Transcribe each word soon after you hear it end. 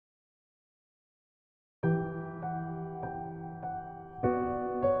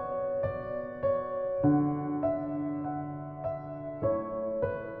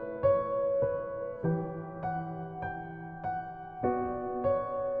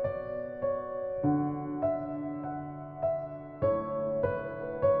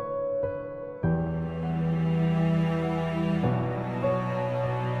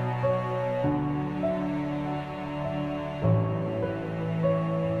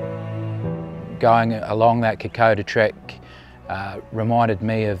going along that Kokoda Track reminded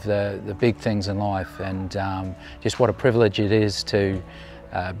me of the big things in life, and just what a privilege it is to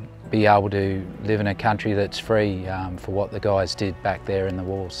be able to live in a country that's free for what the guys did back there in the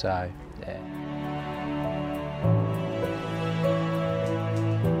war. So, yeah.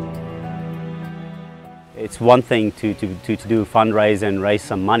 It's one thing to do a fundraise and raise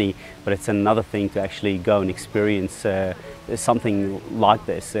some money, but it's another thing to actually go and experience something like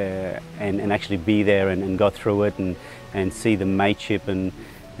this and actually be there and go through it and see the mateship and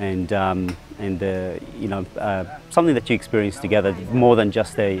you know, something that you experience together more than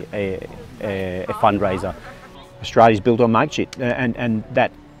just a fundraiser. Australia's built on mateship, and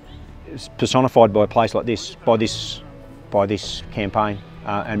that is personified by a place like this, by this campaign.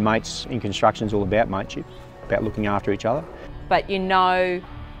 And Mates in Construction is all about mateship, about looking after each other. But you know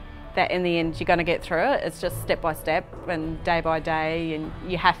that in the end you're going to get through it. It's just step by step and day by day, and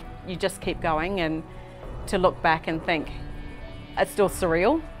you just keep going. And to look back and think it's still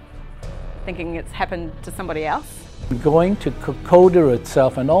surreal, thinking it's happened to somebody else. Going to Kokoda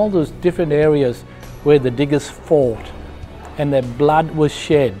itself and all those different areas where the diggers fought and their blood was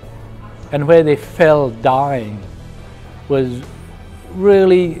shed and where they fell dying was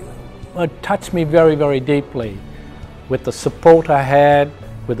really touched me very, very deeply. With the support I had,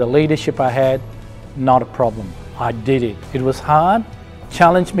 with the leadership I had, not a problem. I did it. It was hard,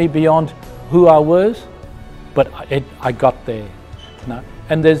 challenged me beyond who I was, but I got there.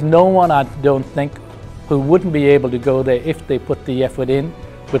 And there's no one, I don't think, who wouldn't be able to go there if they put the effort in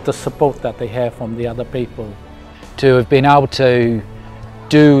with the support that they have from the other people. To have been able to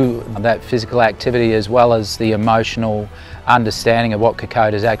do that physical activity as well as the emotional understanding of what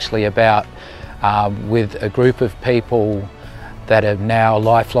Kokoda is actually about with a group of people that are now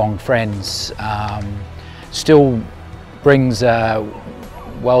lifelong friends still brings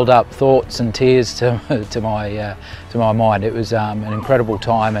welled up thoughts and tears to my mind. It was an incredible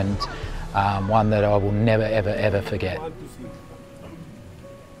time, and one that I will never ever forget.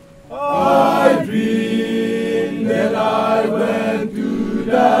 I dreamed that I went to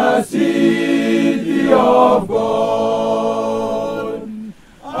the city of God.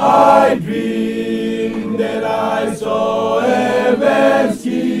 I dreamed that I saw a vast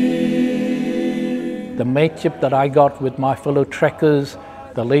king. The mateship that I got with my fellow trekkers,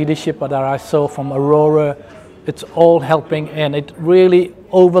 the leadership that I saw from Aurora, it's all helping, and it really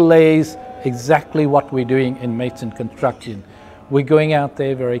overlays exactly what we're doing in Mates in Construction. We're going out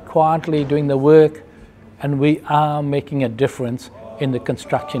there very quietly doing the work, and we are making a difference in the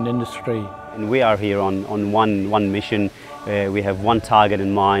construction industry. And we are here on one mission. We have one target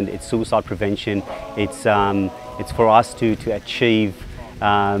in mind. It's suicide prevention. It's for us to achieve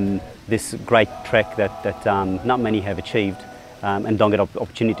this great trek that not many have achieved and don't get an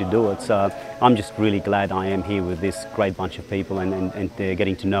opportunity to do it. So I'm just really glad I am here with this great bunch of people and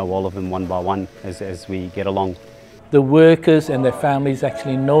getting to know all of them one by one as we get along. The workers and their families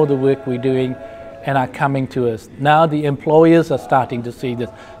actually know the work we're doing and are coming to us. Now the employers are starting to see this.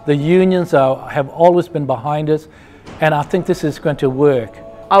 The unions have always been behind us, and I think this is going to work.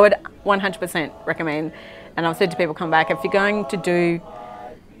 I would 100% recommend, and I've said to people, come back, if you're going to do,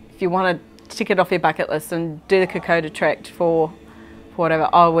 if you want to tick it off your bucket list and do the Kokoda Track for whatever,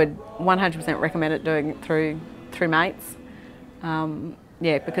 I would 100% recommend it doing it through Mates.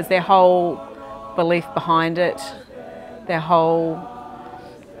 Yeah, because their whole belief behind it, their whole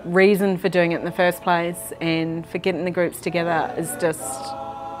reason for doing it in the first place and for getting the groups together is just,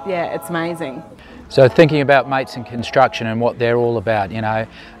 yeah, it's amazing. So thinking about Mates in Construction and what they're all about, you know,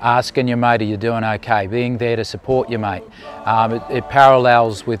 asking your mate, are you doing okay? Being there to support your mate. It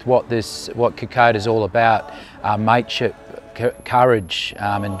parallels with what Kokoda is all about, mateship, courage,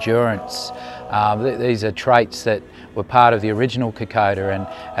 endurance. These are traits that were part of the original Kokoda,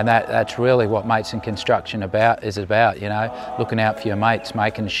 and that's really what Mates in Construction is about, you know, looking out for your mates,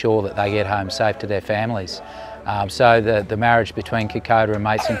 making sure that they get home safe to their families. So the marriage between Kokoda and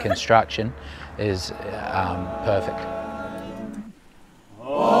Mates in Construction is perfect.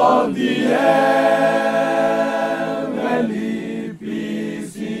 On the end.